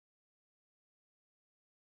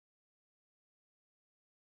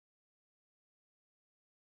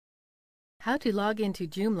How to log into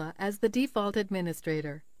Joomla as the default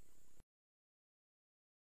administrator.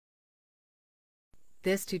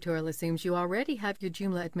 This tutorial assumes you already have your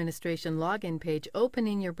Joomla administration login page open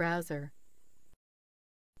in your browser.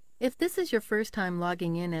 If this is your first time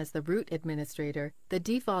logging in as the root administrator, the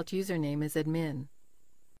default username is admin.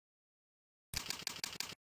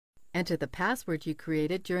 Enter the password you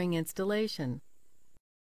created during installation.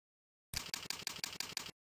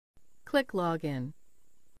 Click Login.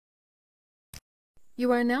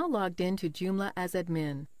 You are now logged in to Joomla as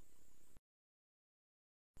admin.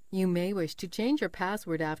 You may wish to change your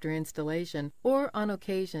password after installation or on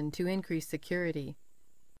occasion to increase security.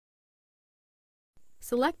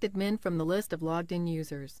 Select admin from the list of logged-in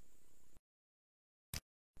users.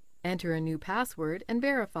 Enter a new password and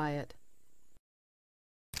verify it.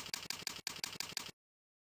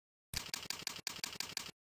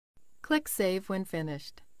 Click Save when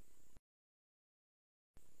finished.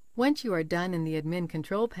 Once you are done in the admin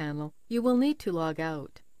control panel, you will need to log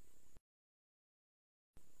out.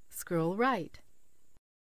 Scroll right.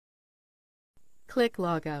 Click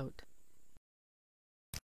Log Out.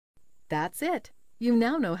 That's it! You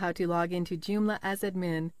now know how to log into Joomla as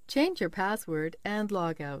admin, change your password, and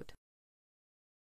log out.